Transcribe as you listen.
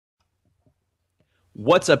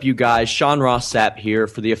What's up, you guys? Sean Ross Sapp here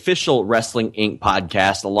for the official Wrestling Inc.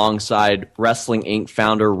 podcast alongside Wrestling Inc.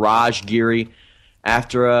 founder Raj Giri.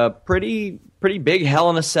 After a pretty big Hell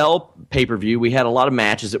in a Cell pay-per-view, we had a lot of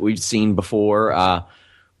matches that we've seen before.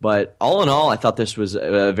 But all in all, I thought this was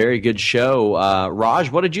a very good show. Raj,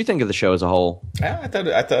 what did you think of the show as a whole? I thought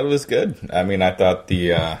it was good. I mean, I thought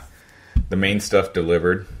the main stuff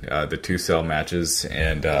delivered, the two cell matches,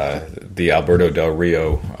 and the Alberto Del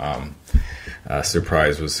Rio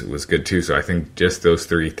surprise was good too. So I think just those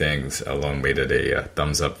three things alone made it a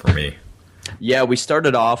thumbs up for me. Yeah, we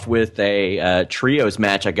started off with a trios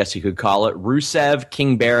match, I guess you could call it. Rusev,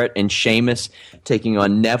 King Barrett, and Sheamus taking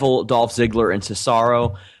on Neville, Dolph Ziggler, and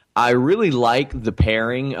Cesaro. I really like the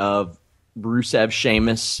pairing of Rusev,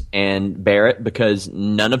 Sheamus, and Barrett because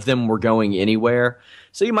none of them were going anywhere.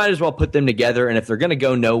 So you might as well put them together, and if they're going to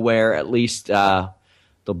go nowhere, at least they'll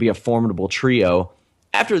be a formidable trio.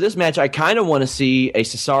 After this match, I kind of want to see a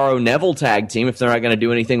Cesaro-Neville tag team if they're not going to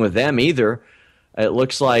do anything with them either. It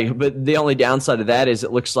looks like, but the only downside of that is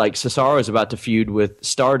it looks like Cesaro is about to feud with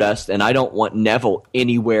Stardust, and I don't want Neville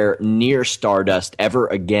anywhere near Stardust ever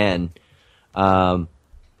again. Yeah,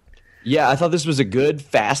 I thought this was a good,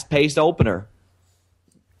 fast-paced opener.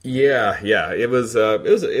 Yeah, it was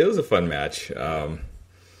a fun match.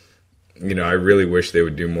 I really wish they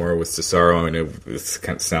would do more with Cesaro, and it's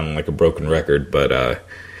kind of sounding like a broken record, but a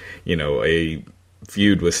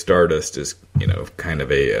feud with Stardust is kind of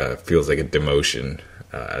feels like a demotion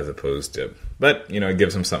as opposed to, but it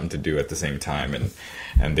gives them something to do at the same time,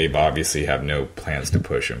 and they've obviously have no plans to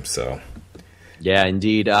push him. So yeah,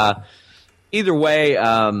 indeed. Either way,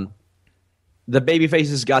 the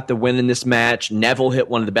babyfaces got the win in this match. Neville hit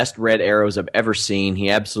one of the best red arrows I've ever seen.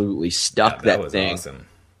 He absolutely stuck that was thing. Awesome.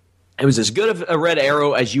 It was as good of a red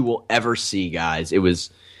arrow as you will ever see, guys. It was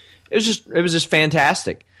just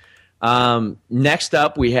fantastic. Next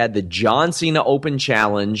up, we had the John Cena Open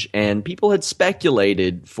Challenge, and people had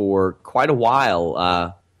speculated for quite a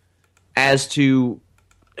while as to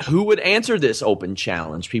who would answer this Open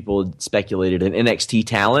Challenge. People had speculated an NXT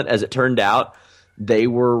talent. As it turned out, they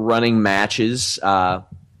were running matches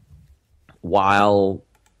while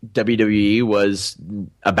WWE was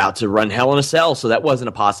about to run Hell in a Cell, so that wasn't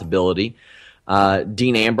a possibility.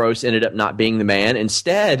 Dean Ambrose ended up not being the man.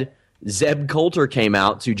 Instead, Zeb Coulter came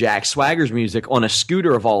out to Jack Swagger's music on a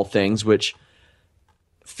scooter of all things, which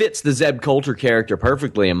fits the Zeb Coulter character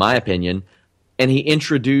perfectly, in my opinion. And he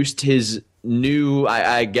introduced his new,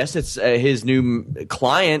 I guess it's his new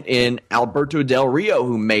client in Alberto Del Rio,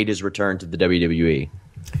 who made his return to the WWE.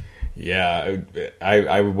 Yeah,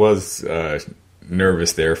 I was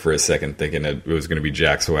nervous there for a second, thinking it was going to be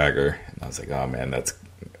Jack Swagger. And I was like, oh man, that's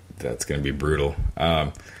going to be brutal.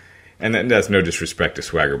 And that's no disrespect to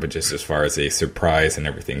Swagger, but just as far as a surprise and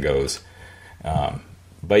everything goes.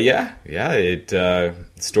 But yeah, it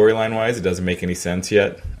storyline wise, it doesn't make any sense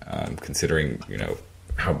yet, considering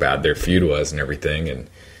how bad their feud was and everything,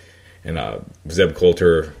 and Zeb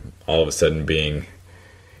Coulter all of a sudden being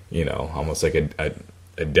almost like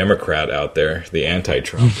a Democrat out there, the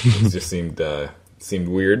anti-Trump. It just seemed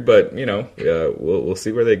weird, but we'll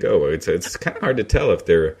see where they go. It's kind of hard to tell if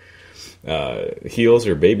they're heels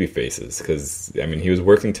or baby faces, because he was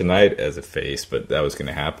working tonight as a face, but that was going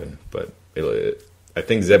to happen. But I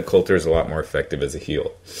think Zeb Coulter is a lot more effective as a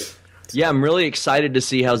heel. Yeah, I'm really excited to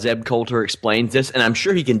see how Zeb Coulter explains this, and I'm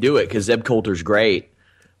sure he can do it because Zeb Coulter's great.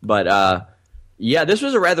 But yeah, this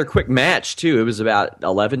was a rather quick match too. It was about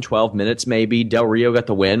 11, 12 minutes maybe. Del Rio got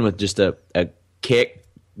the win with just a kick,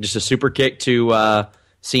 just a super kick to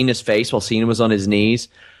Cena's face while Cena was on his knees.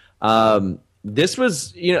 This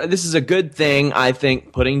was, this is a good thing, I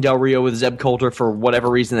think, putting Del Rio with Zeb Coulter for whatever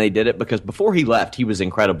reason they did it, because before he left, he was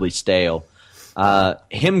incredibly stale.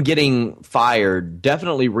 Him getting fired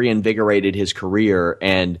definitely reinvigorated his career,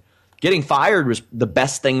 and getting fired was the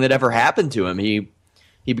best thing that ever happened to him.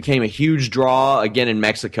 He became a huge draw again in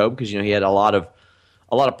Mexico because he had a lot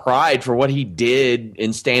of pride for what he did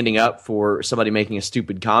in standing up for somebody making a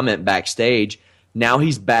stupid comment backstage. Now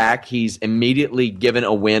he's back. He's immediately given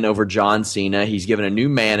a win over John Cena. He's given a new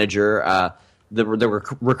manager. The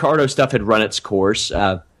Ricardo stuff had run its course.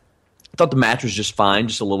 I thought the match was just fine,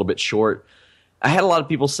 just a little bit short. I had a lot of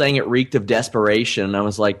people saying it reeked of desperation. I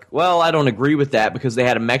was like, well, I don't agree with that because they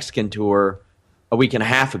had a Mexican tour a week and a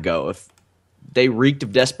half ago. If they reeked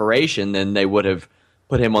of desperation, then they would have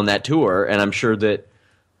put him on that tour. And I'm sure that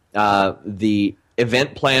the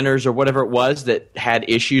event planners or whatever it was that had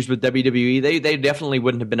issues with WWE, they definitely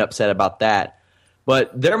wouldn't have been upset about that.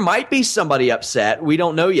 But there might be somebody upset. We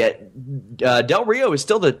don't know yet. Del Rio is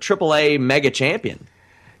still the AAA mega champion.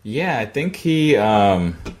 Yeah, I think he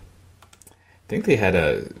think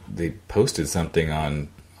they posted something on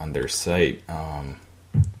their site.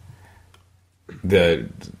 The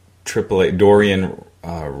AAA Dorian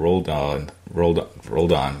Roldan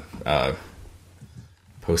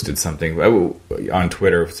posted something on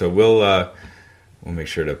Twitter, so we'll make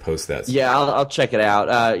sure to post that. Yeah, I'll check it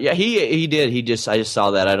out. Yeah, he did. I just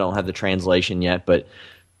saw that. I don't have the translation yet, but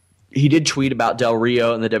he did tweet about Del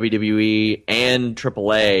Rio and the WWE and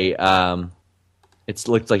AAA. It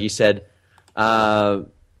looks like he said, and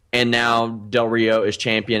now Del Rio is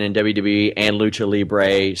champion in WWE and Lucha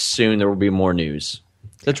Libre. Soon there will be more news.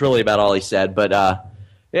 That's really about all he said. But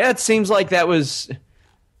yeah, it seems like that was.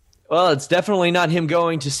 Well, it's definitely not him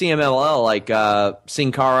going to CMLL like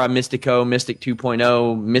Sin Cara, Mystico, Mystic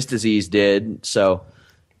 2.0, Mystaziz did. So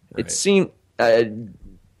it seemed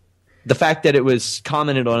the fact that it was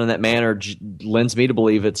commented on in that manner lends me to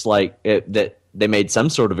believe it's like that they made some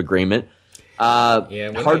sort of agreement. When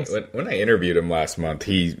I interviewed him last month,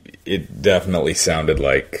 it definitely sounded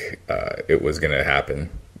like it was going to happen.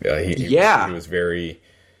 He was very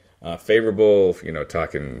favorable,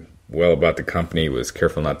 talking well about the company, was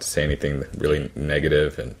careful not to say anything really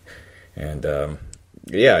negative, and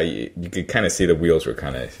you could kind of see the wheels were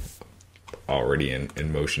kind of already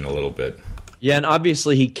in motion a little bit. Yeah, and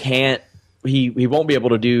obviously he won't be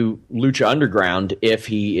able to do Lucha Underground if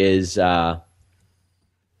he is in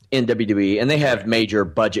WWE, and they have major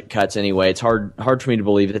budget cuts anyway. It's hard for me to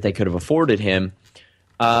believe that they could have afforded him.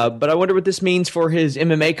 But I wonder what this means for his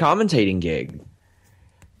MMA commentating gig.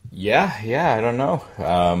 Yeah, I don't know.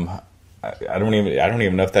 I don't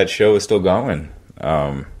even know if that show is still going.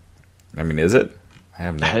 Is it? I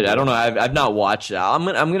have no idea. I don't know. I've not watched it. I'm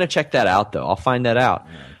gonna check that out though. I'll find that out.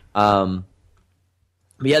 Yeah.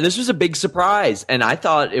 But yeah, this was a big surprise, and I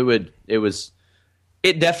thought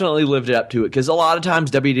it definitely lived up to it, because a lot of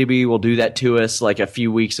times WWE will do that to us, like a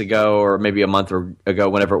few weeks ago or maybe a month ago,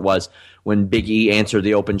 whenever it was, when Big E answered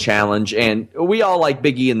the open challenge, and we all like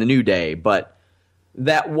Big E in the New Day, but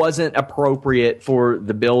that wasn't appropriate for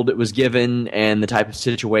the build it was given and the type of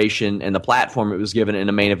situation and the platform it was given in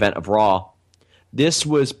a main event of Raw. This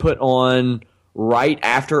was put on right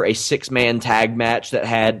after a 6-man tag match that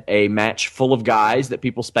had a match full of guys that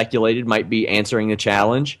people speculated might be answering the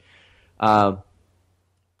challenge. The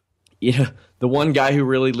one guy who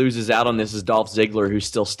really loses out on this is Dolph Ziggler, who's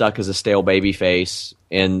still stuck as a stale babyface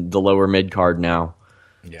in the lower mid-card now.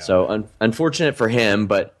 Yeah. So unfortunate for him,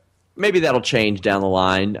 but maybe that'll change down the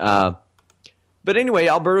line. But anyway,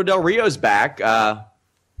 Alberto Del Rio's back.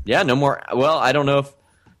 No more. Well, I don't know if.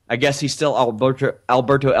 I guess he's still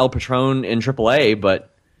Alberto El Patron in AAA,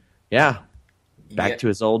 but back to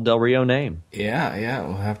his old Del Rio name. Yeah,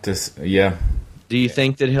 we'll have to. Yeah. Do you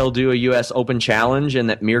think that he'll do a U.S. Open challenge and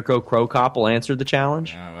that Mirko Krokop will answer the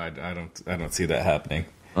challenge? No, I don't see that happening.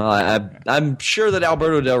 Well, I'm sure that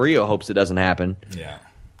Alberto Del Rio hopes it doesn't happen. Yeah.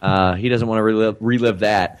 He doesn't want to relive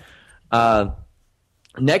that.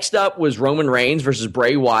 Next up was Roman Reigns versus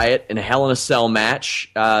Bray Wyatt in a Hell in a Cell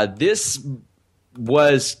match. This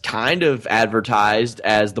was kind of advertised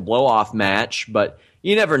as the blow-off match, but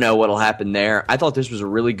you never know what'll happen there. I thought this was a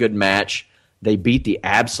really good match. They beat the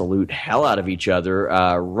absolute hell out of each other.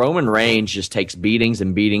 Roman Reigns just takes beatings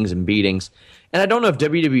and beatings and beatings. And I don't know if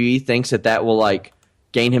WWE thinks that will like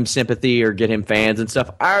gain him sympathy or get him fans and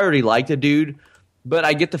stuff. I already like the dude, but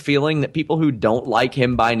I get the feeling that people who don't like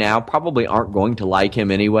him by now probably aren't going to like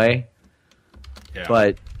him anyway. Yeah.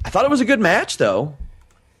 But I thought it was a good match, though.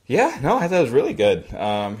 Yeah, no, I thought it was really good.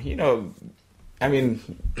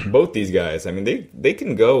 Both these guys, they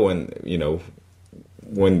can go when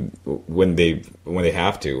they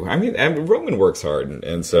have to. Roman works hard,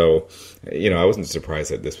 and so I wasn't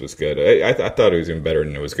surprised that this was good. I thought it was even better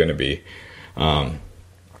than it was going to be. And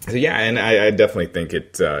I definitely think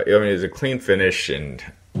it's a clean finish, and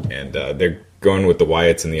they're going with the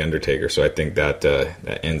Wyatts and the Undertaker, so I think that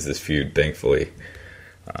ends this feud, thankfully.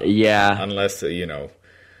 Unless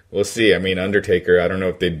we'll see. Undertaker, I don't know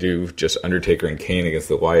if they do just Undertaker and Kane against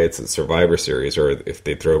the Wyatts at Survivor Series, or if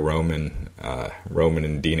they throw Roman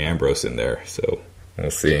and Dean Ambrose in there. So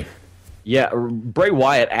we'll see. Yeah, Bray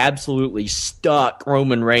Wyatt absolutely stuck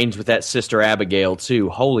Roman Reigns with that Sister Abigail, too.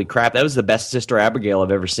 Holy crap, that was the best Sister Abigail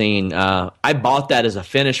I've ever seen. I bought that as a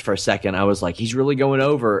finish for a second. I was like, he's really going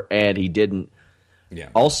over, and he didn't. Yeah.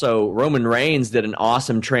 Also, Roman Reigns did an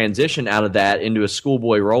awesome transition out of that into a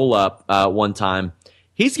schoolboy roll-up one time.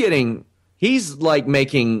 He's like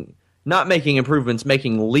not making improvements,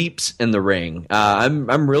 making leaps in the ring.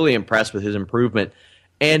 I'm really impressed with his improvement,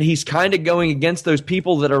 and he's kind of going against those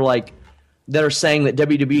people that are saying that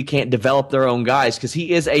WWE can't develop their own guys, because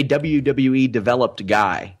he is a WWE developed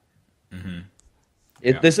guy. Mm-hmm.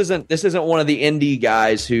 This isn't one of the indie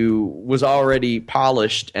guys who was already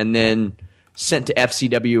polished and then sent to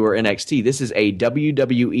FCW or NXT. This is a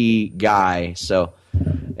WWE guy. So,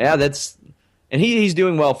 yeah, and he's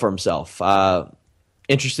doing well for himself.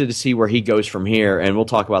 Interested to see where he goes from here, and we'll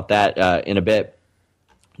talk about that in a bit.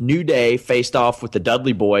 New Day faced off with the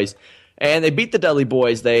Dudley Boys, and they beat the Dudley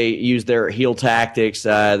Boys. They used their heel tactics.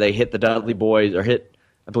 They hit the Dudley Boys, or hit,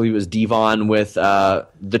 I believe it was Devon, with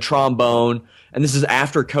the trombone. And this is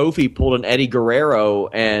after Kofi pulled an Eddie Guerrero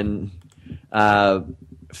and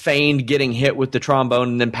feigned getting hit with the trombone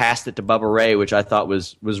and then passed it to Bubba Ray, which I thought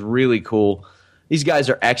was really cool. These guys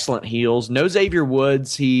are excellent heels. No Xavier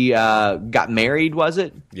Woods. He got married, was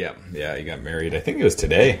it? Yeah, he got married. I think it was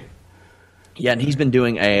today. Yeah, and he's been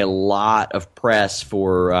doing a lot of press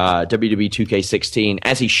for WWE 2K16,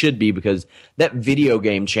 as he should be, because that video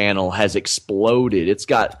game channel has exploded. It's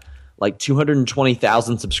got like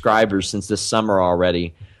 220,000 subscribers since this summer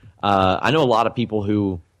already. I know a lot of people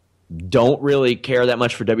who don't really care that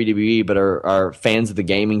much for WWE, but are fans of the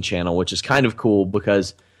gaming channel, which is kind of cool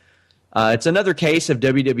because it's another case of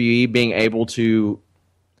WWE being able to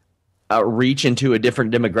reach into a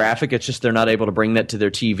different demographic. It's just they're not able to bring that to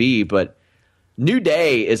their TV. But New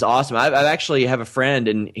Day is awesome. I actually have a friend,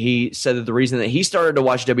 and he said that the reason that he started to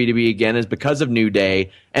watch WWE again is because of New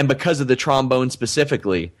Day and because of the trombone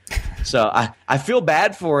specifically. So I feel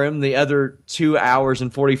bad for him the other 2 hours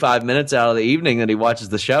and 45 minutes out of the evening that he watches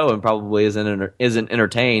the show and probably isn't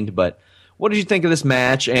entertained. But what did you think of this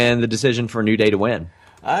match and the decision for New Day to win?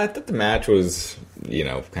 I thought the match was,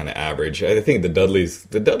 kind of average. I think the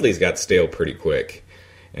Dudleys got stale pretty quick.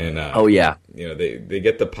 And oh yeah, they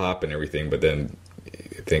get the pop and everything, but then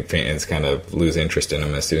I think fans kind of lose interest in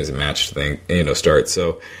them as soon as the match starts.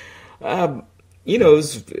 So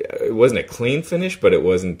it wasn't a clean finish, but it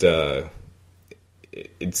wasn't.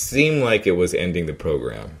 It seemed like it was ending the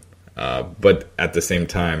program, but at the same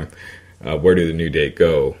time, where did the New Day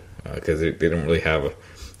go? Because they didn't really have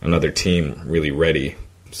another team really ready.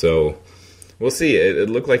 So we'll see. It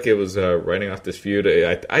looked like it was writing off this feud.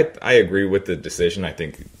 I agree with the decision. I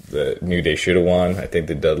think the New Day should have won. I think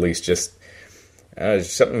the Dudleys just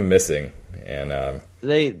something missing, and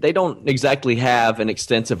they don't exactly have an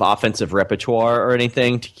extensive offensive repertoire or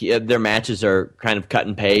anything. Their matches are kind of cut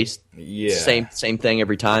and paste. Yeah, same thing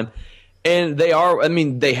every time, and they are. I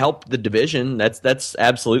mean, they help the division. That's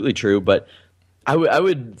absolutely true. But I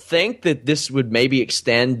would think that this would maybe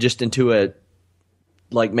extend just into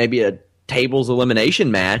maybe a tables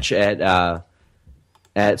elimination match at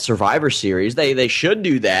Survivor Series. They should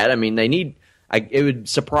do that. I mean, they need. It would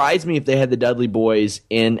surprise me if they had the Dudley Boys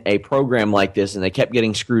in a program like this and they kept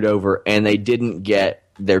getting screwed over and they didn't get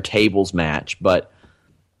their tables match. But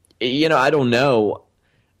I don't know,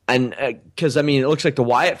 and because it looks like the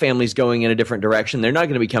Wyatt family's going in a different direction. They're not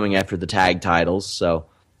going to be coming after the tag titles, so.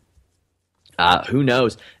 Who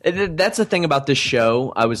knows? That's the thing about this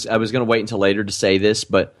show. I was going to wait until later to say this,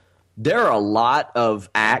 but there are a lot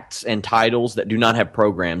of acts and titles that do not have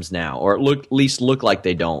programs now, or at least look like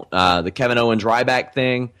they don't. The Kevin Owens Ryback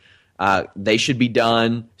thing, they should be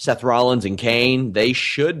done. Seth Rollins and Kane, they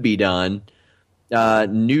should be done.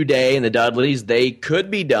 New Day and the Dudleys, they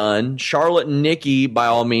could be done. Charlotte and Nikki, by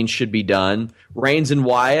all means, should be done. Reigns and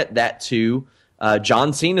Wyatt, that too.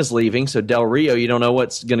 John Cena's leaving, so Del Rio, you don't know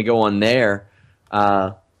what's going to go on there.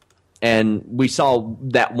 And we saw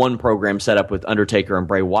that one program set up with Undertaker and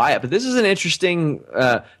Bray Wyatt. But this is an interesting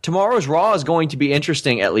tomorrow's Raw is going to be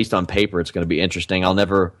interesting, at least on paper it's going to be interesting. I'll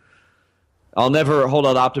never hold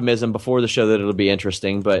out optimism before the show that it'll be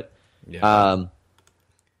interesting, but a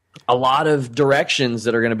lot of directions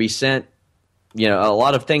that are going to be sent, a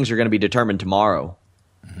lot of things are going to be determined tomorrow.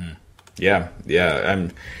 Mm-hmm.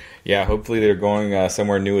 Yeah, hopefully they're going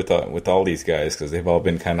somewhere new with all these guys, because they've all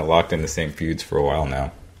been kind of locked in the same feuds for a while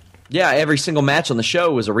now. Yeah, every single match on the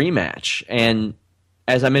show was a rematch, and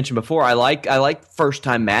as I mentioned before, I like first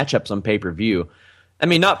time matchups on pay-per-view. I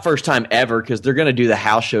mean, not first time ever, because they're going to do the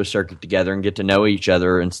house show circuit together and get to know each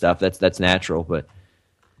other and stuff. That's natural, but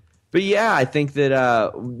yeah, I think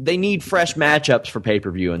that they need fresh matchups for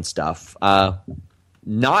pay-per-view and stuff.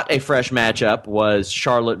 Not a fresh matchup was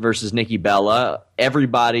Charlotte versus Nikki Bella. Every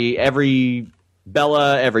Bella, every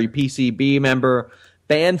PCB member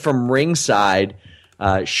banned from ringside.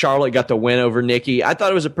 Charlotte got the win over Nikki. I thought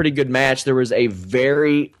it was a pretty good match. There was a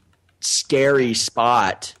very scary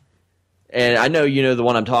spot, and I know you know the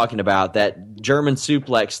one I'm talking about, that German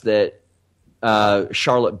suplex that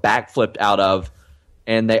Charlotte backflipped out of,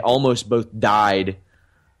 and they almost both died.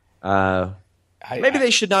 Maybe they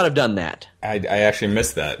should not have done that. I actually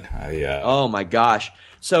missed that. Oh, my gosh.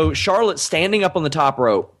 So Charlotte standing up on the top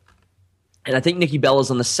rope, and I think Nikki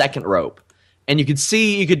Bella's on the second rope. And you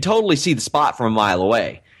could totally see the spot from a mile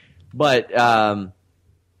away. But,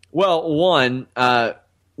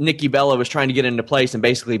 Nikki Bella was trying to get into place and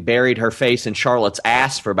basically buried her face in Charlotte's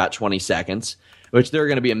ass for about 20 seconds, which there are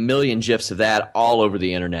going to be a million GIFs of that all over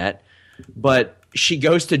the internet. But she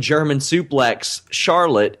goes to German suplex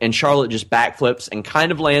Charlotte, and Charlotte just backflips and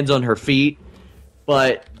kind of lands on her feet.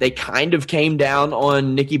 But they kind of came down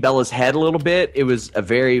on Nikki Bella's head a little bit. It was a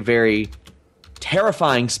very, very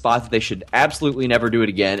terrifying spot that they should absolutely never do it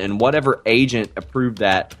again. And whatever agent approved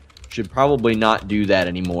that should probably not do that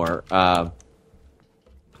anymore.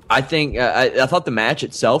 I thought the match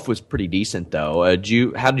itself was pretty decent, though.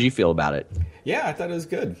 How did you feel about it? Yeah, I thought it was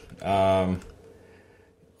good. I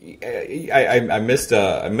missed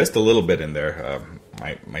a little bit in there.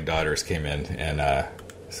 My daughters came in, and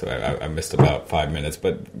so I missed about 5 minutes.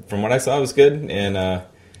 But from what I saw, it was good. And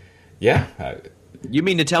you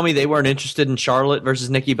mean to tell me they weren't interested in Charlotte versus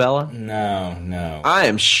Nikki Bella? No. I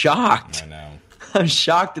am shocked. I know. I'm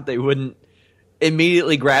shocked that they wouldn't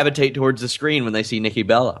immediately gravitate towards the screen when they see Nikki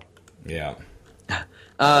Bella. Yeah.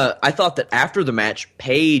 I thought that after the match,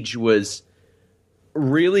 Paige was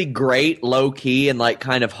really great, low key, and like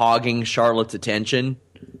kind of hogging Charlotte's attention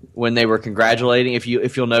when they were congratulating. If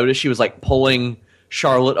you'll notice, she was like pulling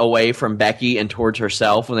Charlotte away from Becky and towards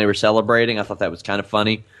herself when they were celebrating. I thought that was kind of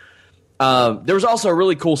funny. There was also a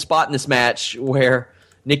really cool spot in this match where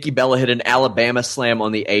Nikki Bella hit an Alabama slam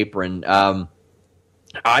on the apron.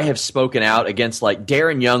 I have spoken out against, like,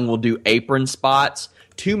 Darren Young will do apron spots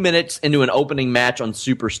 2 minutes into an opening match on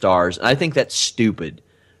Superstars, and I think that's stupid.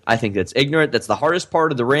 I think that's ignorant. That's the hardest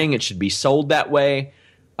part of the ring. It should be sold that way.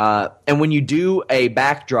 And when you do a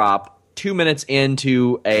backdrop 2 minutes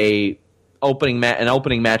into an opening match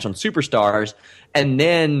on Superstars, and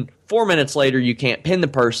then 4 minutes later you can't pin the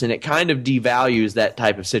person, it kind of devalues that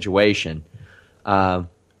type of situation.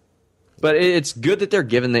 But it's good that they're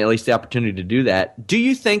given at least the opportunity to do that. Do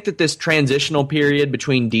you think that this transitional period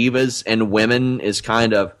between Divas and women is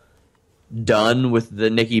kind of done with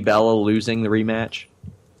the Nikki Bella losing the rematch?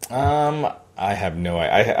 I have no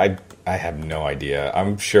idea.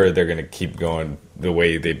 I'm sure they're going to keep going the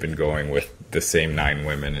way they've been going with the same 9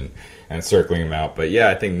 women and circling them out. But yeah,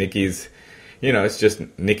 I think Nikki's, it's just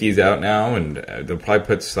Nikki's out now, and they'll probably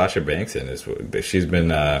put Sasha Banks in. She's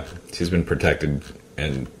been protected,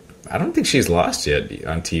 and I don't think she's lost yet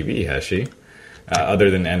on TV, has she? Other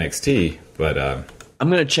than NXT, but I'm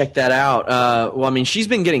going to check that out. She's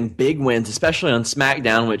been getting big wins, especially on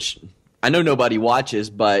SmackDown, which I know nobody watches,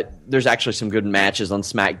 but there's actually some good matches on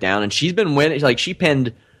SmackDown, and she's been winning. Like she's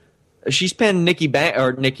pinned Nikki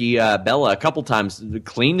Bella a couple times,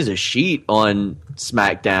 clean as a sheet on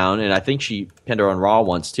SmackDown, and I think she pinned her on Raw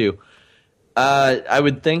once too. I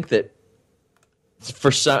would think that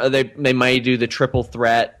for some, they might do the triple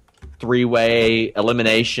threat 3-way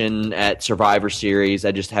elimination at Survivor Series.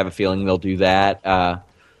 I just have a feeling they'll do that.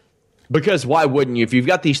 Because why wouldn't you? If you've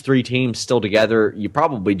got these 3 teams still together, you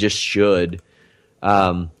probably just should.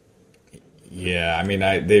 Yeah,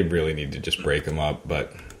 they really need to just break them up.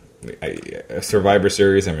 But a Survivor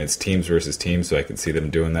Series, it's teams versus teams, so I could see them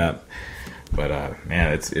doing that. But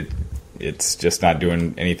it's just not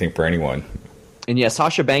doing anything for anyone. And yeah,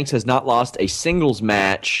 Sasha Banks has not lost a singles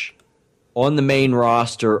match on the main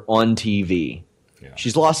roster on TV. Yeah.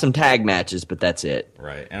 She's lost some tag matches, but that's it.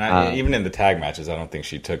 Right. And even in the tag matches, I don't think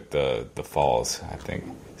she took the falls. I think,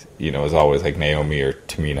 it was always like Naomi or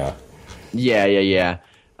Tamina. Yeah.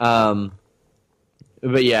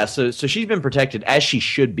 But yeah, so she's been protected as she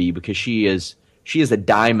should be, because she is a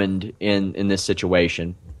diamond in this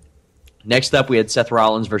situation. Next up, we had Seth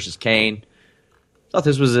Rollins versus Kane. Thought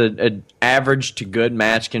this was an average to good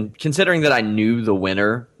match, considering that I knew the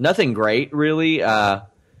winner. Nothing great, really.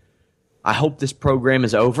 I hope this program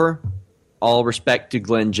is over. All respect to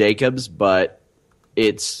Glenn Jacobs, but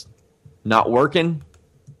it's not working.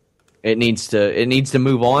 It needs to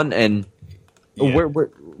move on. And yeah.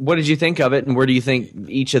 What did you think of it, and where do you think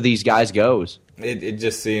each of these guys goes? It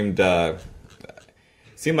just seemed like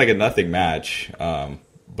a nothing match.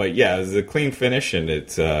 But yeah, it was a clean finish, and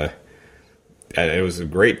it was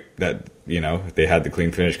great that they had the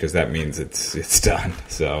clean finish, because that means it's done.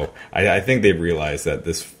 So I think they've realized that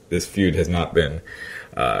this feud has not been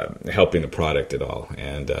helping the product at all,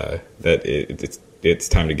 and that it's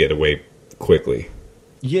time to get away quickly.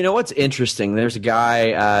 You know what's interesting? There's a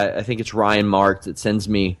guy, I think it's Ryan Mark, that sends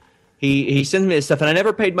me. He sends me this stuff, and I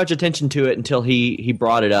never paid much attention to it until he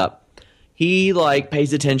brought it up. He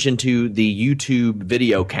pays attention to the YouTube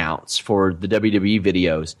video counts for the WWE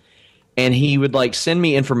videos. And he would send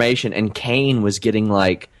me information, and Kane was getting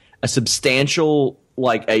a substantial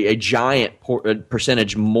like a giant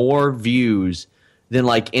percentage more views than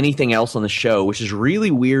like anything else on the show, which is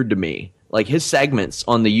really weird to me. Like his segments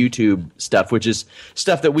on the YouTube stuff, which is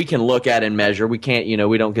stuff that we can look at and measure. We can't,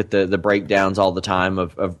 we don't get the breakdowns all the time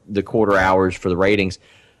of the quarter hours for the ratings.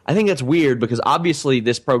 I think that's weird because obviously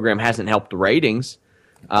this program hasn't helped the ratings.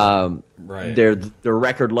 Right. They're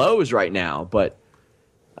record lows right now, but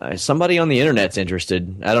somebody on the internet's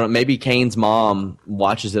interested. I don't know. Maybe Kane's mom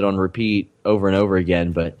watches it on repeat over and over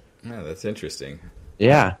again, but yeah, that's interesting.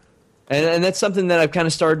 Yeah. And that's something that I've kind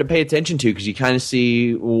of started to pay attention to because you kind of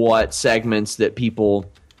see what segments that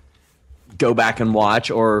people go back and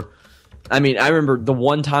watch. Or, I mean, I remember the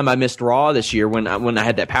one time I missed Raw this year when I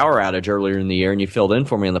had that power outage earlier in the year and you filled in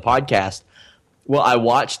for me on the podcast. Well, I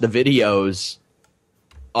watched the videos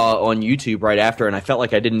on YouTube right after, and I felt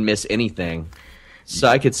like I didn't miss anything. So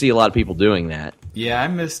I could see a lot of people doing that. Yeah, I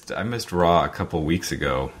missed Raw a couple weeks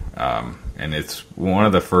ago, and it's one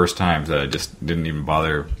of the first times that I just didn't even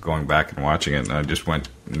bother going back and watching it, and I just went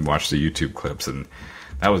and watched the YouTube clips, and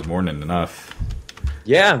that was more than enough.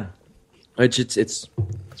 Yeah, it's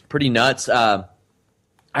pretty nuts. I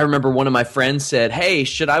remember one of my friends said, "Hey,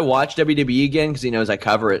 should I watch WWE again?" Because he knows I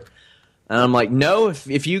cover it. And I'm like, no,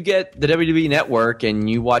 if you get the WWE Network and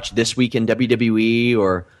you watch This Week in WWE,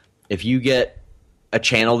 or if you get a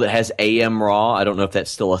channel that has AM Raw, I don't know if that's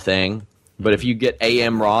still a thing, but if you get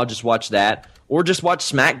AM Raw, just watch that. Or just watch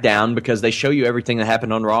SmackDown because they show you everything that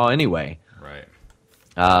happened on Raw anyway. Right.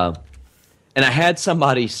 And I had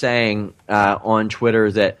somebody saying on Twitter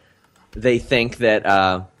that they think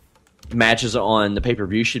that matches on the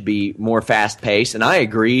pay-per-view should be more fast-paced, and I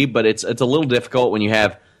agree, but it's a little difficult when you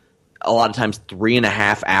have a lot of times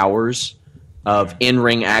 3.5 hours of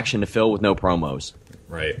in-ring action to fill with no promos.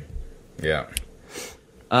 Right. Yeah.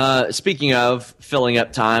 Speaking of filling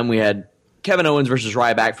up time, we had Kevin Owens versus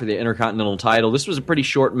Ryback for the Intercontinental title. This was a pretty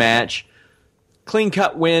short match.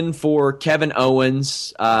 Clean-cut win for Kevin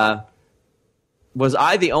Owens. Was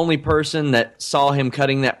I the only person that saw him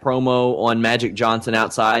cutting that promo on Magic Johnson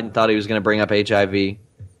outside and thought he was going to bring up HIV?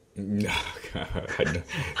 No,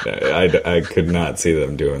 I could not see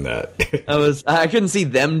them doing that. I couldn't see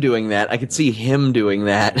them doing that. I could see him doing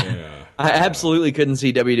that. Yeah, I absolutely couldn't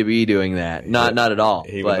see WWE doing that. Not at all.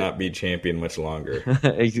 He would not be champion much longer.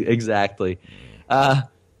 Exactly.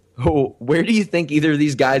 Where do you think either of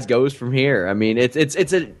these guys goes from here? I mean,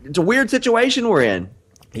 it's a weird situation we're in.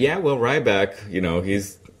 Yeah, well, Ryback,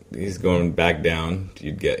 he's going back down.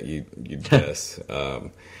 You'd guess.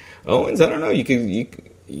 Owens, I don't know. You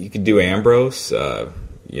could do Ambrose. That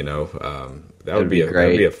would be great.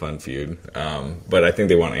 That'd be a fun feud. But I think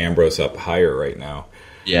they want Ambrose up higher right now.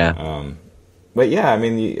 Yeah. But yeah, I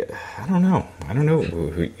mean, I don't know. I don't know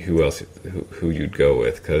who else who you'd go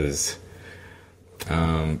with because,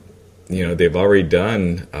 they've already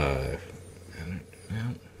done. I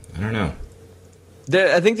don't know.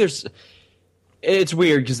 I think it's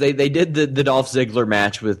weird because they did the Dolph Ziggler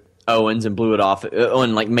match with Owens and blew it off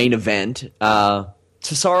on like main event.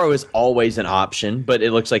 Cesaro is always an option, but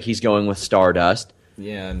it looks like he's going with Stardust.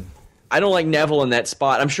 Yeah. I don't like Neville in that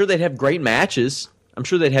spot. I'm sure they'd have great matches. I'm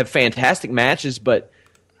sure they'd have fantastic matches, but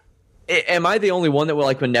am I the only one that will,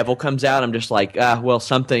 like, when Neville comes out, I'm just like,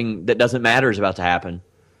 something that doesn't matter is about to happen.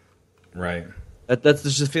 Right. That's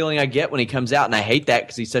just the feeling I get when he comes out, and I hate that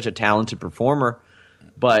because he's such a talented performer.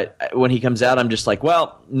 But when he comes out, I'm just like,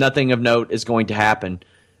 nothing of note is going to happen.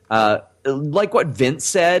 Like what Vince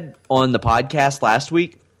said on the podcast last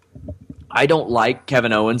week, I don't like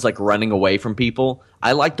Kevin Owens like running away from people.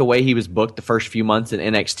 I like the way he was booked the first few months in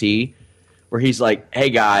NXT, where he's like,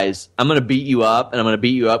 hey guys, I'm going to beat you up, and I'm going to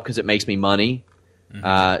beat you up because it makes me money.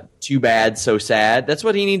 Mm-hmm. Too bad, so sad. That's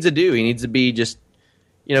what he needs to do. He needs to be just,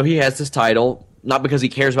 he has this title, not because he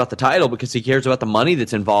cares about the title, because he cares about the money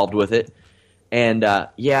that's involved with it. And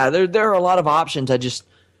there are a lot of options. This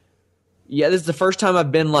is the first time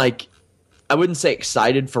I've been like, I wouldn't say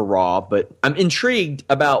excited for Raw, but I'm intrigued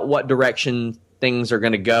about what direction things are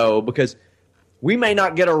going to go, because we may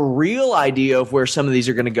not get a real idea of where some of these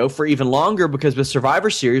are going to go for even longer, because with Survivor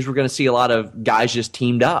Series, we're going to see a lot of guys just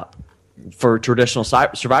teamed up for traditional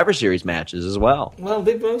Survivor Series matches as well. Well,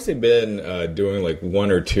 they've mostly been doing like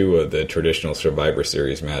one or two of the traditional Survivor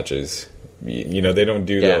Series matches. They don't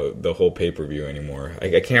do the whole pay-per-view anymore. I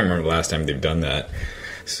can't remember the last time they've done that.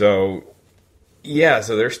 So,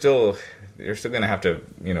 so they're still going to have to,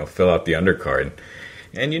 fill out the undercard.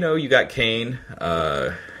 And, you got Kane.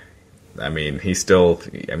 You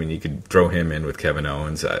could throw him in with Kevin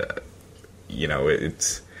Owens.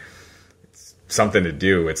 It's something to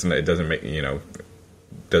do. It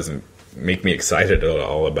doesn't make me excited at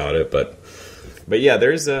all about it. But yeah,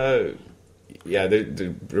 there's Yeah,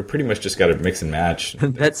 they're pretty much just got to mix and match.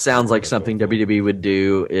 That sounds like something WWE would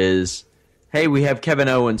do is, hey, we have Kevin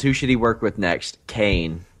Owens. Who should he work with next?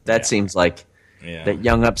 Kane. That seems like that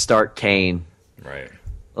young upstart Kane. Right.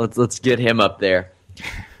 Let's get him up there.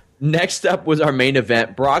 Next up was our main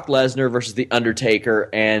event, Brock Lesnar versus The Undertaker.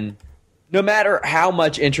 And no matter how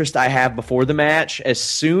much interest I have before the match, as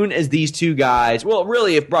soon as these two guys, well,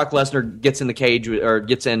 really, if Brock Lesnar gets in the cage or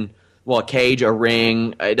gets in, well, a cage, a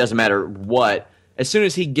ring, it doesn't matter what. As soon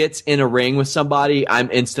as he gets in a ring with somebody, I'm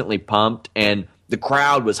instantly pumped. And the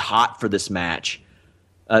crowd was hot for this match.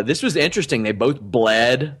 This was interesting. They both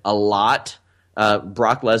bled a lot.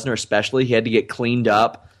 Brock Lesnar especially, he had to get cleaned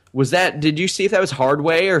up. Did you see if that was hard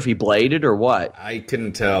way or if he bladed or what? I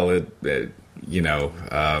couldn't tell. I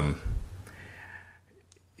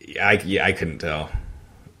couldn't tell.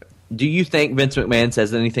 Do you think Vince McMahon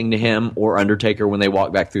says anything to him or Undertaker when they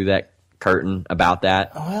walk back through that curtain about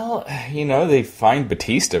that? Well, they fined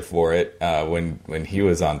Batista for it when he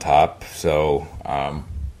was on top. So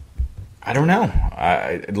I don't know.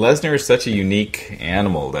 Lesnar is such a unique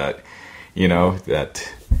animal that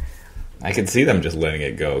that I could see them just letting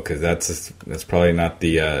it go because that's probably not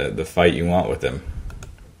the fight you want with him.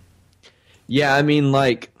 Yeah, I mean,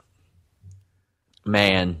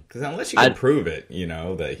 man, because unless you can prove it,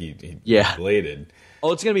 that he bladed.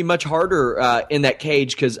 Oh, it's going to be much harder in that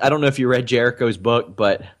cage because I don't know if you read Jericho's book,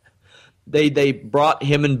 but they brought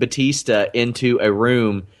him and Batista into a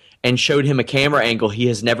room and showed him a camera angle he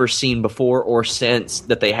has never seen before or since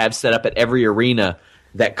that they have set up at every arena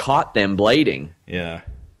that caught them blading. Yeah.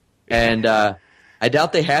 And I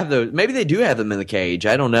doubt they have those. Maybe they do have them in the cage.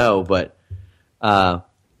 I don't know, but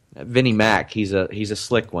Vinnie Mac, he's a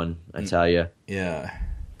slick one, I tell you. Yeah.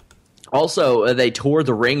 Also, they tore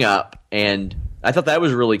the ring up, and I thought that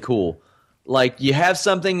was really cool. You have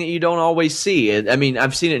something that you don't always see. I mean,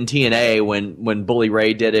 I've seen it in TNA when Bully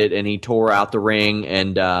Ray did it, and he tore out the ring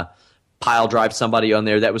and pile drive somebody on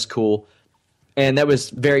there. That was cool. And that was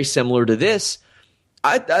very similar to this.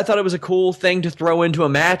 I thought it was a cool thing to throw into a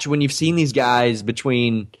match when you've seen these guys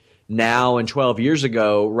between now and 12 years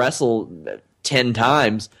ago wrestle 10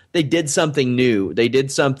 times. They did something new. They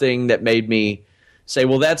did something that made me say,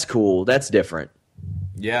 well, that's cool. That's different.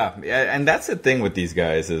 Yeah, and that's the thing with these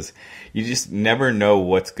guys is you just never know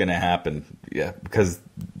what's going to happen. Yeah, because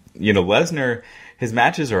Lesnar, his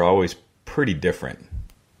matches are always pretty different.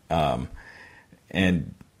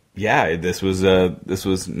 And yeah, this was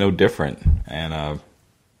no different. And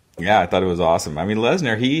I thought it was awesome. I mean,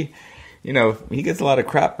 Lesnar, he gets a lot of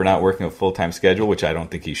crap for not working a full-time schedule, which I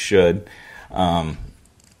don't think he should. And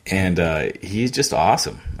he's just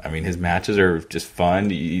awesome. I mean, his matches are just fun.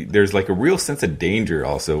 There's a real sense of danger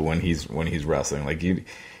also when he's wrestling.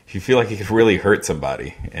 You feel like he could really hurt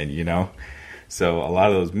somebody, and so a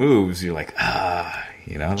lot of those moves you're like,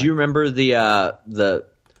 Do you remember the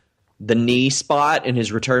knee spot in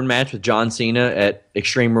his return match with John Cena at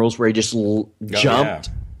Extreme Rules where he just jumped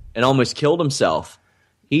and almost killed himself?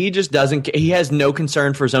 He just doesn't. He has no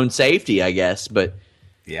concern for his own safety, I guess, but.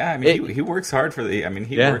 Yeah, I mean, he works hard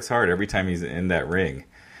works hard every time he's in that ring.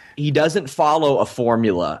 He doesn't follow a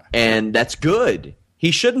formula, and that's good.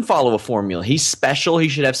 He shouldn't follow a formula. He's special. He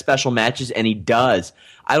should have special matches, and he does.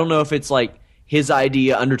 I don't know if it's his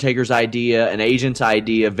idea, Undertaker's idea, an agent's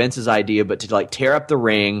idea, Vince's idea, but to tear up the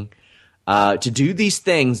ring, to do these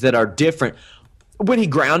things that are different. When he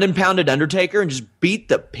ground and pounded Undertaker and just beat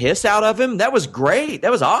the piss out of him, that was great.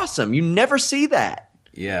 That was awesome. You never see that.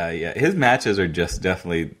 Yeah. His matches are just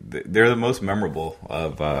definitely they're the most memorable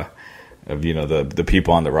of the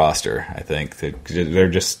people on the roster. I think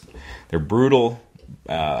they're brutal,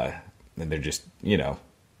 and they're just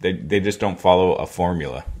they just don't follow a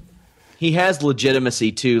formula. He has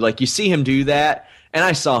legitimacy too. You see him do that, and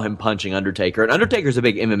I saw him punching Undertaker. And Undertaker's a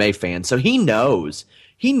big MMA fan, so he knows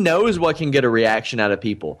what can get a reaction out of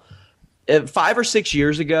people. 5 or 6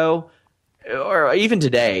 years ago. Or even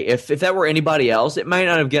today, if that were anybody else, it might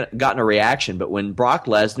not have gotten a reaction. But when Brock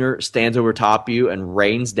Lesnar stands over top of you and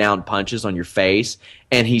rains down punches on your face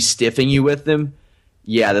and he's stiffing you with them,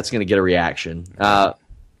 yeah, that's going to get a reaction.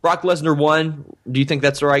 Brock Lesnar won. Do you think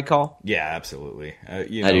that's the right call? Yeah, absolutely. I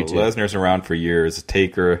do too. Lesnar's around for years.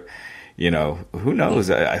 Taker, who knows?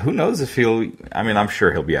 Who knows if he'll? I mean, I'm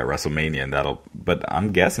sure he'll be at WrestleMania, and but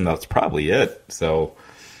I'm guessing that's probably it. So,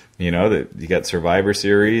 that you got Survivor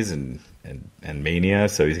Series and Mania,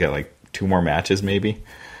 so he's got 2 more matches maybe.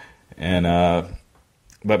 And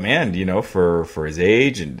but man, for his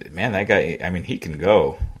age, and man, that guy, I mean, he can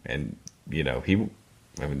go. And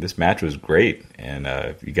this match was great, and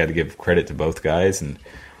you got to give credit to both guys. And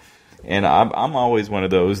And I'm always one of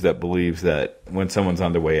those that believes that when someone's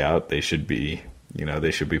on their way out, they should be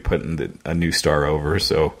putting a new star over.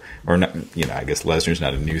 So, or not, I guess Lesnar's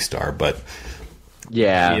not a new star, but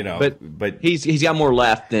yeah, but he's got more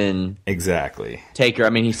left than exactly Taker. I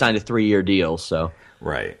mean, he signed a 3-year deal, so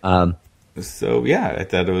right. So yeah, I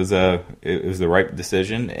thought it was the right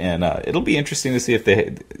decision, and it'll be interesting to see if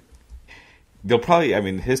they'll probably. I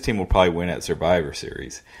mean, his team will probably win at Survivor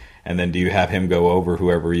Series. And then do you have him go over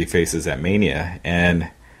whoever he faces at Mania?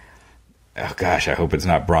 And, oh gosh, I hope it's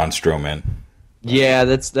not Braun Strowman. Yeah,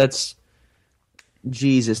 that's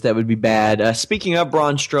Jesus, that would be bad. Speaking of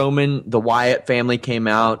Braun Strowman, the Wyatt family came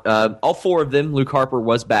out. All 4 of them, Luke Harper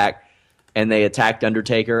was back, and they attacked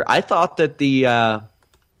Undertaker. I thought that the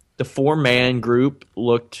 4-man group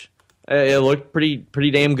looked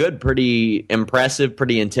pretty damn good, pretty impressive,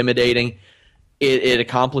 pretty intimidating. It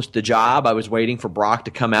accomplished the job. I was waiting for Brock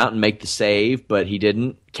to come out and make the save, but he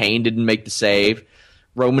didn't. Kane didn't make the save.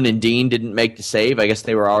 Roman and Dean didn't make the save. I guess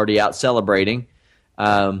they were already out celebrating.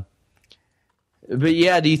 But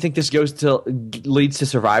yeah, do you think this leads to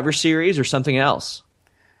Survivor Series or something else?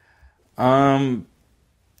 Yeah,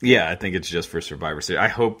 I think it's just for Survivor Series. I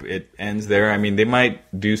hope it ends there. I mean, they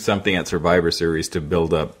might do something at Survivor Series to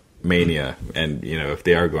build up Mania, and if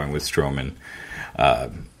they are going with Strowman.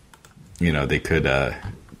 They could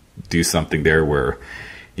do something there where,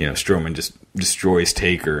 Strowman just destroys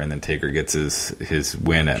Taker, and then Taker gets his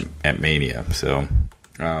win at Mania. So,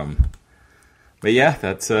 but yeah,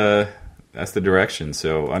 that's the direction.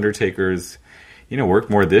 So Undertaker's,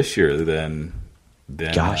 worked more this year than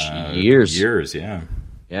years.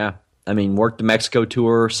 Yeah. I mean, worked the Mexico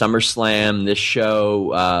tour, SummerSlam, this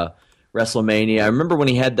show, WrestleMania. I remember when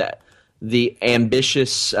he had the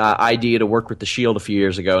ambitious idea to work with the Shield a few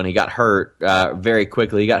years ago, and he got hurt very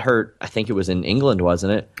quickly. He got hurt, I think it was in England,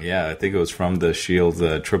 wasn't it? Yeah, I think it was from the Shield's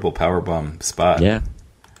triple powerbomb spot. Yeah.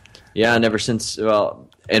 Yeah, and ever since,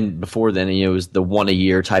 and before then, it was the 1 a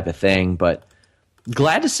year type of thing, but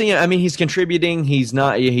glad to see him. I mean, he's contributing. He's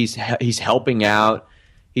helping out.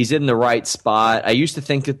 He's in the right spot. I used to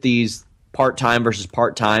think that these part-time versus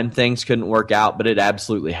part-time things couldn't work out, but it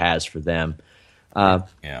absolutely has for them.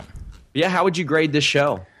 Yeah, how would you grade this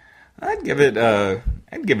show? I'd give it a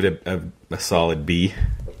solid B.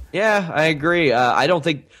 Yeah, I agree. I don't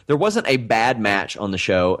think there wasn't a bad match on the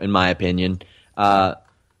show, in my opinion.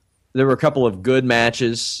 There were a couple of good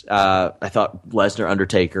matches. I thought Lesnar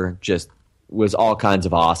Undertaker just was all kinds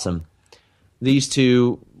of awesome. These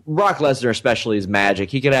two, Brock Lesnar especially, is magic.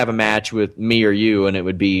 He could have a match with me or you, and it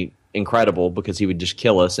would be incredible because he would just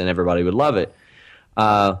kill us, and everybody would love it.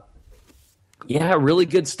 Yeah, really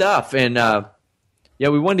good stuff. And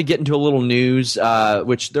we wanted to get into a little news,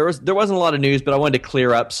 which there wasn't a lot of news, but I wanted to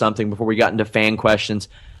clear up something before we got into fan questions.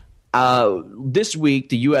 This week,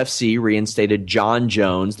 the UFC reinstated John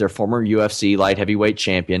Jones, their former UFC light heavyweight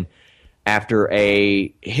champion, after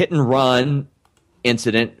a hit-and-run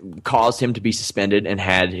incident caused him to be suspended and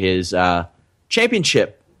had his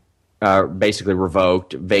championship basically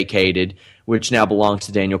revoked, vacated, which now belongs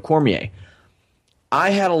to Daniel Cormier.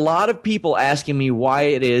 I had a lot of people asking me why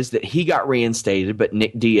it is that he got reinstated, but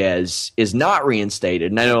Nick Diaz is not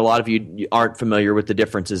reinstated. And I know a lot of you aren't familiar with the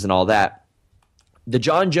differences and all that. The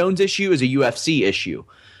John Jones issue is a UFC issue.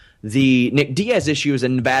 The Nick Diaz issue is a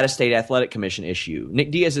Nevada State Athletic Commission issue.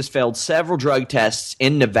 Nick Diaz has failed several drug tests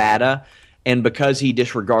in Nevada, and because he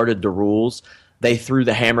disregarded the rules, they threw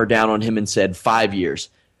the hammer down on him and said 5 years.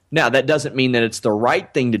 Now, that doesn't mean that it's the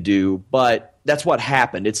right thing to do, but that's what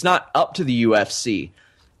happened. It's not up to the UFC.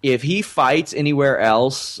 If he fights anywhere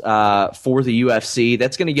else for the UFC,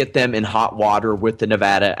 that's going to get them in hot water with the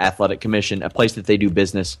Nevada Athletic Commission, a place that they do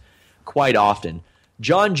business quite often.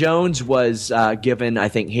 John Jones was given, I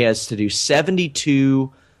think he has to do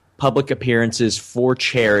 72 public appearances for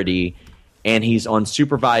charity, and he's on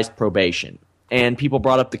supervised probation. And people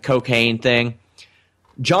brought up the cocaine thing.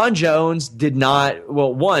 John Jones did not,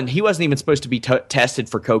 well, one, he wasn't even supposed to be tested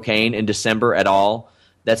for cocaine in December at all.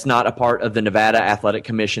 That's not a part of the Nevada Athletic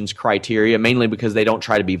Commission's criteria, mainly because they don't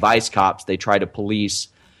try to be vice cops. They try to police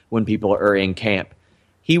when people are in camp.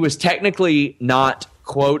 He was technically not,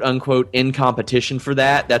 quote unquote, in competition for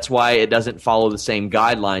that. That's why it doesn't follow the same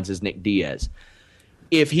guidelines as Nick Diaz.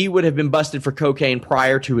 If he would have been busted for cocaine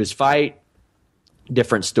prior to his fight,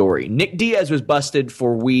 different story. Nick Diaz was busted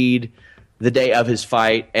for weed the day of his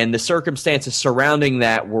fight, and the circumstances surrounding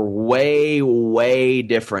that were way, way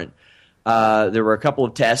different. There were a couple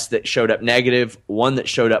of tests that showed up negative, one that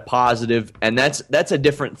showed up positive, and that's a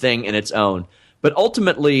different thing in its own. But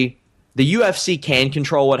ultimately, the UFC can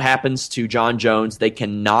control what happens to John Jones. They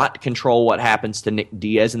cannot control what happens to Nick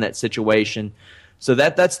Diaz in that situation. So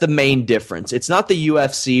that's the main difference. It's not the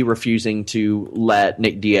UFC refusing to let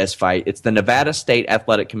Nick Diaz fight. It's the Nevada State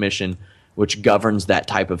Athletic Commission, which governs that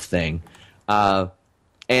type of thing.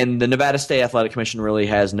 And the Nevada State Athletic Commission really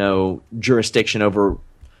has no jurisdiction over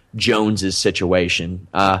Jones's situation.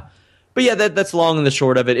 But yeah, that's long and the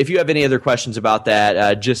short of it. If you have any other questions about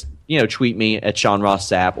that, just tweet me at Sean Ross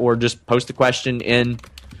Sapp, or just post a question in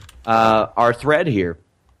our thread here.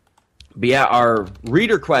 But yeah, our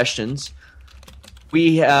reader questions.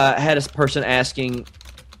 We had a person asking,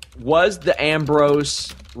 was the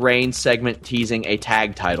Ambrose Reigns segment teasing a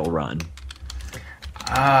tag title run?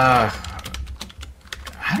 I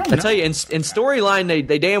don't know. I tell you, in storyline,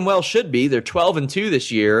 they damn well should be. They're 12-2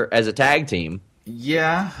 this year as a tag team.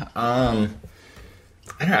 Yeah.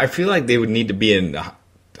 I feel like they would need to be in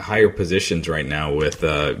higher positions right now with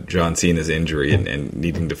John Cena's injury and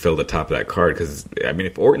needing to fill the top of that card. Because, I mean,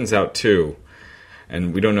 if Orton's out too,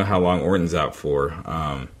 and we don't know how long Orton's out for,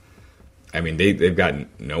 I mean, they've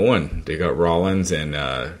got no one. They got Rollins, and,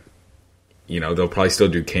 they'll probably still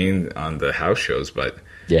do Kane on the house shows, but...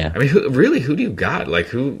 Yeah, I mean, who do you got? Like,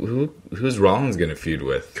 who's Rollins going to feud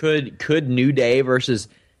with? Could New Day versus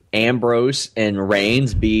Ambrose and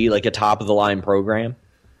Reigns be like a top of the line program?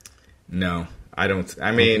 No, I don't.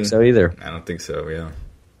 I don't think so either. I don't think so. Yeah,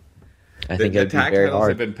 I think the tag titles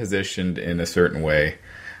have been positioned in a certain way.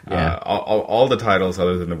 Yeah. All the titles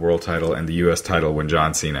other than the world title and the U.S. title when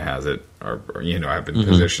John Cena has it have been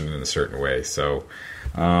positioned in a certain way. So,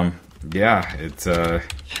 it's.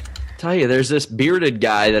 Tell you, there's this bearded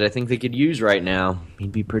guy that I think they could use right now.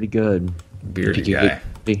 He'd be pretty good. Bearded guy.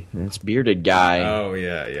 It's bearded guy. Oh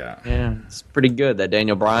yeah. Yeah, it's pretty good. That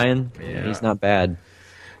Daniel Bryan. Yeah, he's not bad.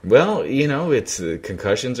 Well, it's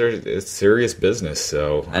concussions it's serious business.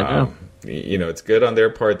 So I know. It's good on their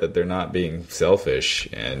part that they're not being selfish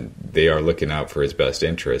and they are looking out for his best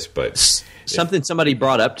interest. But something somebody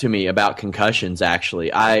brought up to me about concussions,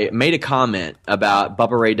 actually. I made a comment about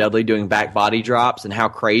Bubba Ray Dudley doing back body drops and how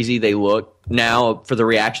crazy they look now for the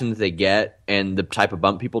reaction that they get and the type of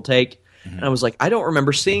bump people take. Mm-hmm. And I was like, I don't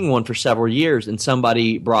remember seeing one for several years. And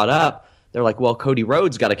somebody brought up, they're like, well, Cody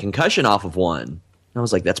Rhodes got a concussion off of one. And I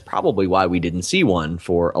was like, that's probably why we didn't see one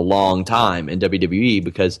for a long time in WWE,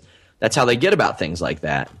 because that's how they get about things like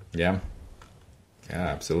that. Yeah. Yeah,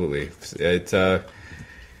 absolutely. It's I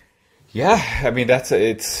mean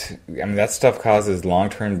that stuff causes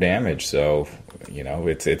long-term damage, so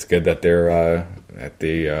it's good that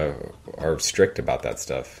they are strict about that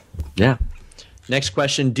stuff. Yeah. Next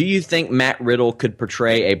question, do you think Matt Riddle could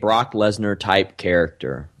portray a Brock Lesnar type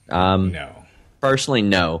character? No. Personally,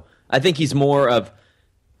 no. I think he's more of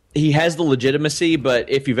he has the legitimacy, but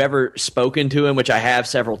if you've ever spoken to him, which I have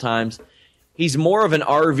several times, he's more of an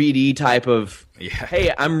RVD type of,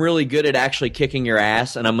 hey, I'm really good at actually kicking your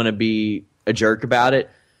ass, and I'm going to be a jerk about it.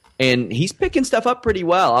 And he's picking stuff up pretty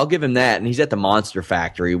well. I'll give him that. And he's at the Monster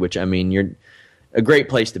Factory, which, I mean, you're a great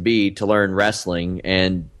place to be to learn wrestling.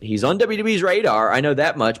 And he's on WWE's radar. I know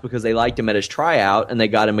that much because they liked him at his tryout, and they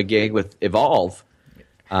got him a gig with Evolve.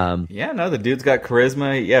 The dude's got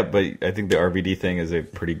charisma. Yeah, but I think the RVD thing is a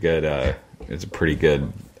pretty good.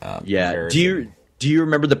 Comparison. Do you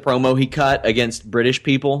remember the promo he cut against British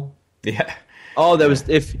people? Yeah. Oh, that was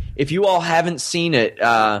if you all haven't seen it,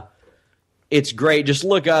 it's great. Just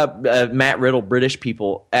look up Matt Riddle, British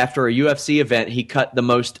people. After a UFC event, he cut the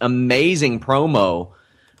most amazing promo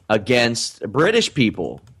against British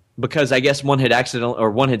people because I guess one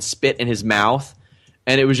had spit in his mouth.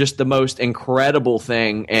 And it was just the most incredible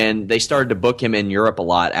thing, and they started to book him in Europe a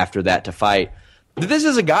lot after that to fight. But this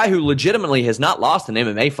is a guy who legitimately has not lost an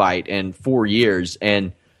MMA fight in 4 years,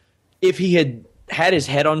 and if he had his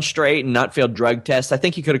head on straight and not failed drug tests, I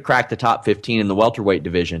think he could have cracked the top 15 in the welterweight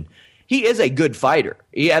division. He is a good fighter.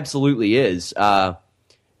 He absolutely is.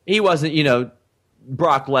 He wasn't,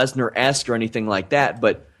 Brock Lesnar-esque or anything like that,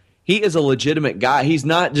 but he is a legitimate guy. He's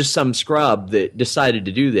not just some scrub that decided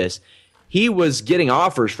to do this. He was getting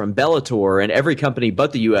offers from Bellator and every company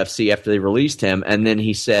but the UFC after they released him. And then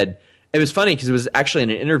he said, it was funny because it was actually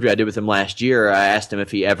in an interview I did with him last year. I asked him if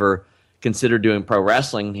he ever considered doing pro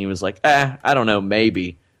wrestling. He was like, I don't know,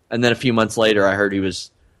 maybe. And then a few months later, I heard he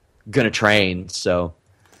was going to train. So,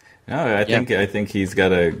 no, I think he's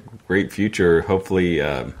got a great future. Hopefully,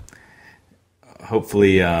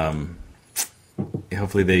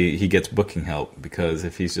 he gets booking help, because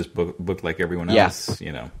if he's just booked like everyone else,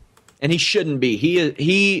 And he shouldn't be.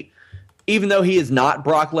 He even though he is not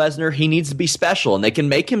Brock Lesnar, he needs to be special, and they can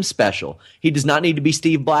make him special. He does not need to be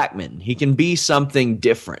Steve Blackman. He can be something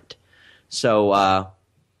different. So, I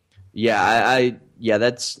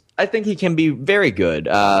think he can be very good,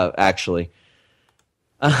 actually.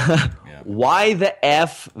 Why the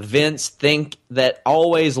F Vince think that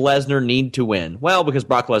always Lesnar need to win? Well, because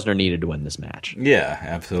Brock Lesnar needed to win this match. Yeah,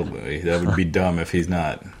 absolutely. That would be dumb if he's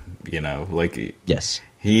not, Yes.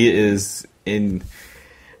 He is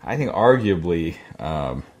I think arguably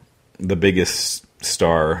the biggest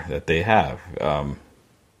star that they have.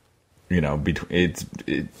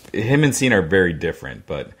 Him and Cena are very different,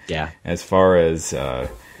 but as far as I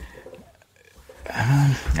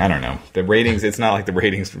don't know. The ratings, it's not like the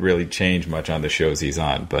ratings really change much on the shows he's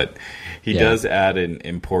on, but he does add an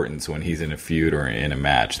importance when he's in a feud or in a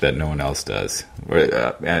match that no one else does.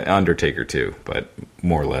 Undertaker too, but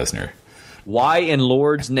more Lesnar. Why in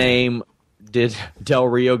Lord's name did Del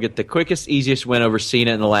Rio get the quickest, easiest win over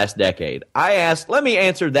Cena in the last decade? Let me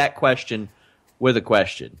answer that question with a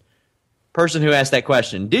question. Person who asked that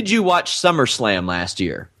question, did you watch SummerSlam last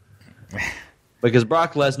year? Because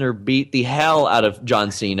Brock Lesnar beat the hell out of John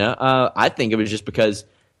Cena. I think it was just because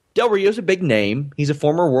Del Rio's a big name. He's a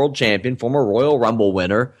former world champion, former Royal Rumble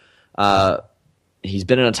winner. He's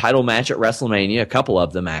been in a title match at WrestleMania, a couple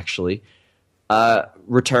of them actually.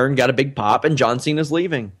 Returned, got a big pop, and John Cena's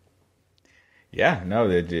leaving. Yeah, no,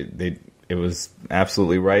 it was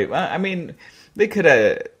absolutely right. I mean, they could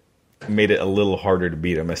have made it a little harder to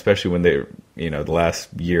beat him, especially when the last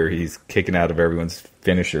year he's kicking out of everyone's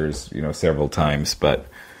finishers, several times. But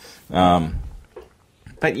I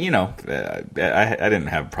didn't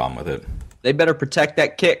have a problem with it. They better protect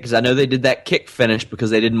that kick because I know they did that kick finish because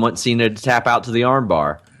they didn't want Cena to tap out to the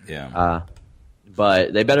armbar. Yeah.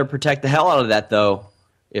 But they better protect the hell out of that though.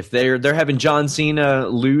 If they're having John Cena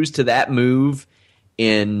lose to that move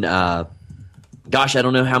in, I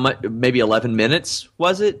don't know how much, maybe 11 minutes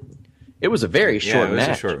was it? It was a very short match. Yeah, it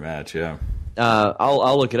was a short match, yeah.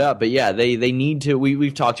 I'll look it up. But yeah, they need to,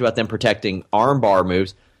 we've talked about them protecting armbar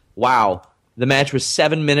moves. Wow. The match was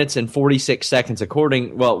 7 minutes and 46 seconds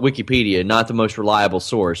according, Wikipedia, not the most reliable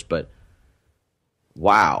source, but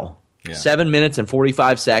wow. Yeah. 7 minutes and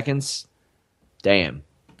 45 seconds? Damn.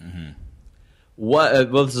 Mm-hmm.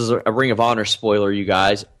 This is a Ring of Honor spoiler, you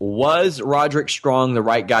guys. Was Roderick Strong the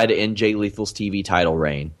right guy to end Jay Lethal's TV title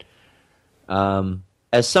reign?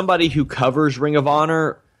 As somebody who covers Ring of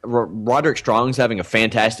Honor, Roderick Strong's having a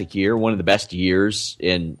fantastic year, one of the best years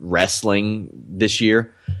in wrestling this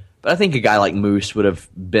year. But I think a guy like Moose would have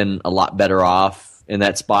been a lot better off in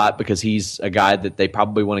that spot because he's a guy that they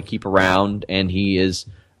probably want to keep around, and he is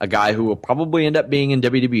a guy who will probably end up being in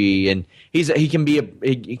WWE, and he can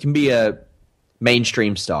be a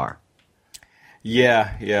mainstream star.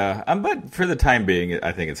 Yeah. But for the time being,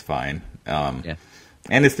 I think it's fine.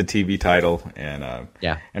 And it's the TV title, and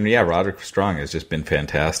Roderick Strong has just been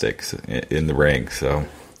fantastic in the ring. So,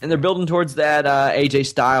 and they're building towards that AJ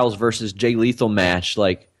Styles versus Jay Lethal match.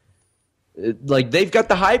 Like they've got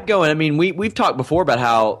the hype going. I mean, we've talked before about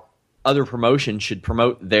how other promotions should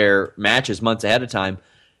promote their matches months ahead of time.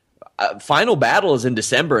 Final Battle is in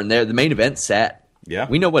December, and the main event's set. Yeah,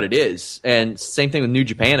 we know what it is, and same thing with New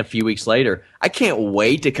Japan a few weeks later. I can't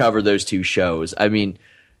wait to cover those two shows. I mean,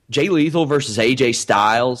 Jay Lethal versus AJ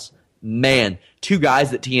Styles, man, two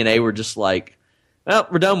guys that TNA were just like, well,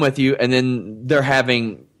 we're done with you, and then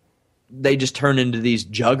they just turn into these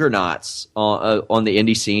juggernauts on the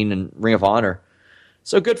indie scene and Ring of Honor.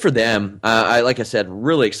 So good for them. Like I said,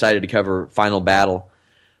 really excited to cover Final Battle.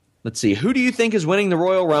 Let's see, who do you think is winning the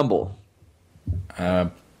Royal Rumble?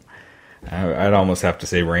 I'd almost have to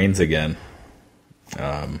say Reigns again.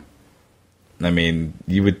 I mean,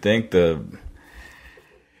 you would think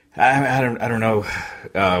I don't know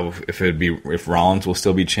if Rollins will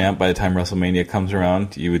still be champ by the time WrestleMania comes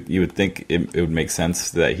around. You would think it would make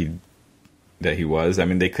sense that he was. I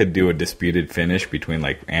mean, they could do a disputed finish between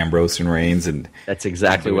like Ambrose and Reigns, and that's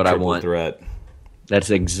exactly what I want. Threat.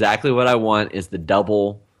 That's exactly what I want. Is the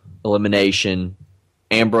double elimination,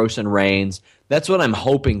 Ambrose and Reigns. That's what I'm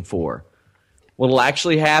hoping for. What'll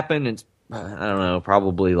actually happen? It's I don't know.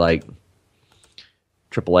 Probably like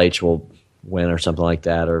Triple H will win or something like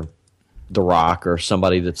that, or The Rock, or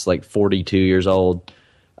somebody that's like 42 years old.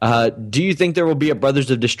 Do you think there will be a Brothers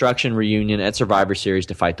of Destruction reunion at Survivor Series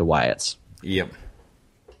to fight the Wyatts? Yep.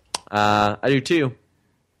 I do too.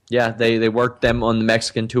 Yeah, they worked them on the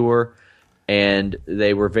Mexican tour, and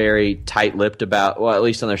they were very tight-lipped about, well, at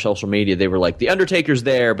least on their social media, they were like, the Undertaker's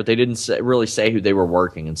there, but they didn't really say who they were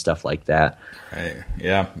working and stuff like that. Right.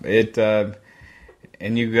 Yeah.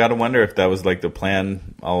 And you got to wonder if that was like the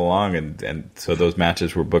plan all along, and so those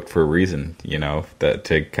matches were booked for a reason, that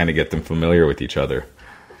to kind of get them familiar with each other.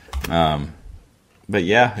 But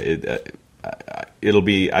yeah, it'll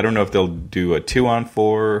be. I don't know if they'll do a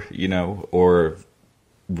 2-on-4, or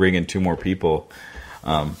bring in two more people.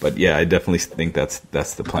 But yeah, I definitely think that's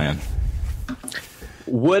the plan.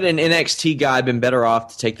 Would an NXT guy been better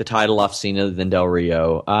off to take the title off Cena than Del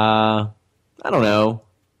Rio? I don't know.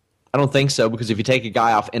 I don't think so, because if you take a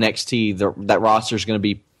guy off NXT, that roster is going to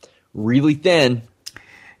be really thin.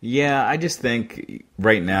 Yeah, I just think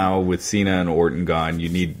right now with Cena and Orton gone, you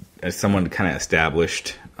need someone kind of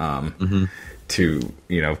established to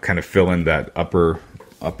kind of fill in that upper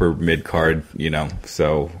mid card.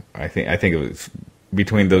 So I think it was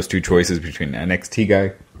between those two choices, between NXT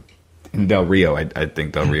guy and Del Rio. I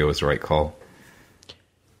think Del Rio is the right call.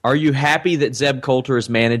 Are you happy that Zeb Coulter is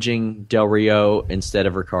managing Del Rio instead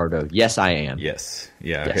of Ricardo? Yes, I am. Yes.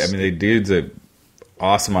 Yeah. Yes. I mean, the dude's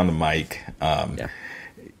awesome on the mic.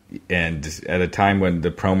 And at a time when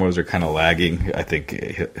the promos are kind of lagging, I think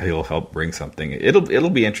he'll help bring something. It'll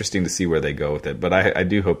be interesting to see where they go with it. But I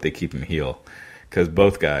do hope they keep him heel, because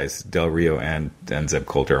both guys, Del Rio and Zeb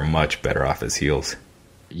Coulter, are much better off as heels.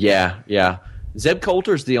 Yeah. Zeb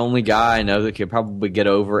Coulter's the only guy I know that could probably get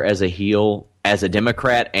over as a heel, as a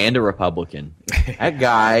Democrat and a Republican. That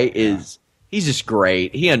guy he's just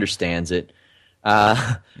great. He understands it.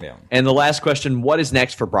 And the last question, what is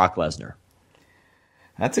next for Brock Lesnar?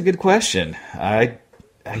 That's a good question.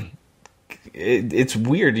 It's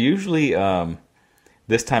weird. Usually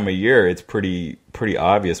this time of year, it's pretty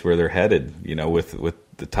obvious where they're headed, with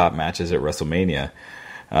the top matches at WrestleMania.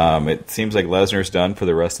 It seems like Lesnar's done for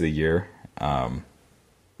the rest of the year. I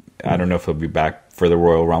don't know if he'll be back for the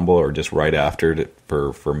Royal Rumble or just right after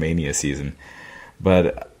for Mania season.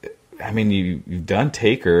 But, I mean, you've done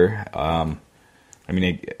Taker.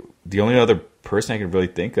 The only other person I could really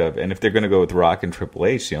think of, and if they're going to go with Rock and Triple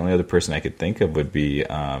H, the only other person I could think of would be,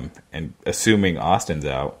 and assuming Austin's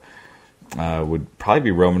out, would probably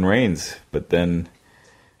be Roman Reigns. But then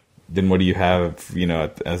what do you have,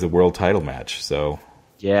 as a world title match? So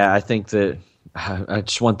yeah, I think that I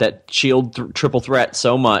just want that Shield triple threat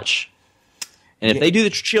so much. And if they do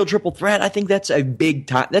the Shield triple threat, I think that's a big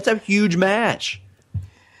time. That's a huge match.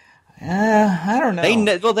 I don't know.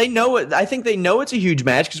 They know it. I think they know it's a huge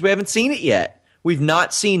match because we haven't seen it yet. We've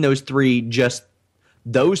not seen those three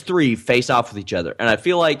face off with each other. And I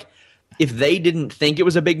feel like if they didn't think it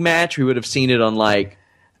was a big match, we would have seen it on like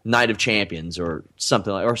Night of Champions or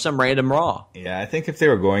something or some random Raw. Yeah, I think if they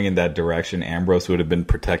were going in that direction, Ambrose would have been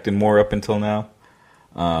protected more up until now.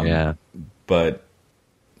 But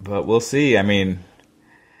we'll see. I mean,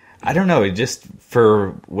 I don't know. It just,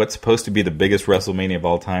 for what's supposed to be the biggest WrestleMania of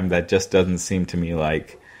all time, that just doesn't seem to me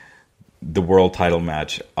like the world title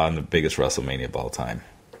match on the biggest WrestleMania of all time.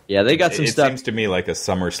 Yeah, they got some stuff. It seems to me like a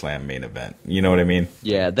SummerSlam main event. You know what I mean?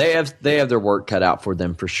 Yeah, they have their work cut out for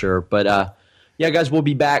them for sure. But yeah, guys, we'll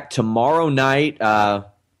be back tomorrow night. And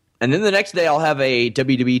then the next day I'll have a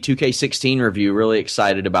WWE 2K16 review. Really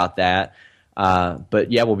excited about that.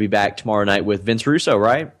 But yeah, we'll be back tomorrow night with Vince Russo,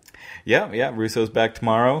 right? Yeah. Russo's back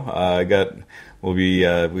tomorrow. We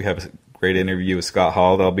have a great interview with Scott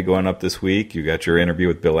Hall that'll be going up this week. You got your interview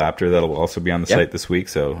with Bill Apter that'll also be on the site this week.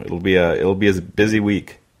 So it'll be a busy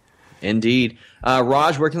week. Indeed.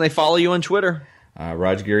 Raj, where can they follow you on Twitter?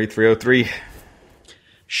 Raj Giri 303.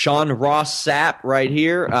 Sean Ross Sapp right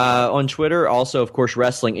here on Twitter. Also, of course,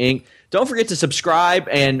 Wrestling Inc. Don't forget to subscribe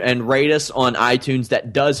and rate us on iTunes.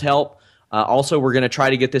 That does help. Also, we're going to try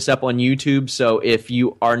to get this up on YouTube. So if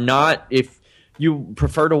you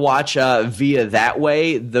prefer to watch via that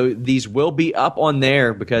way, these will be up on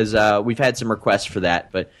there because we've had some requests for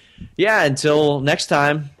that. But yeah, until next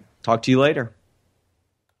time, talk to you later.